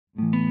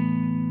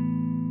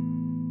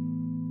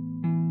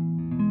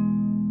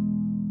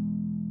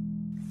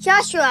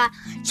Joshua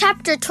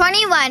chapter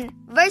 21,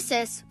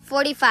 verses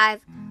 45.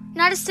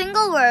 Not a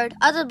single word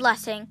of the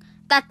blessing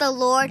that the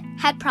Lord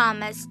had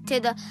promised to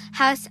the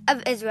house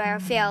of Israel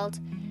failed.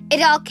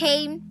 It all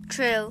came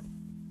true.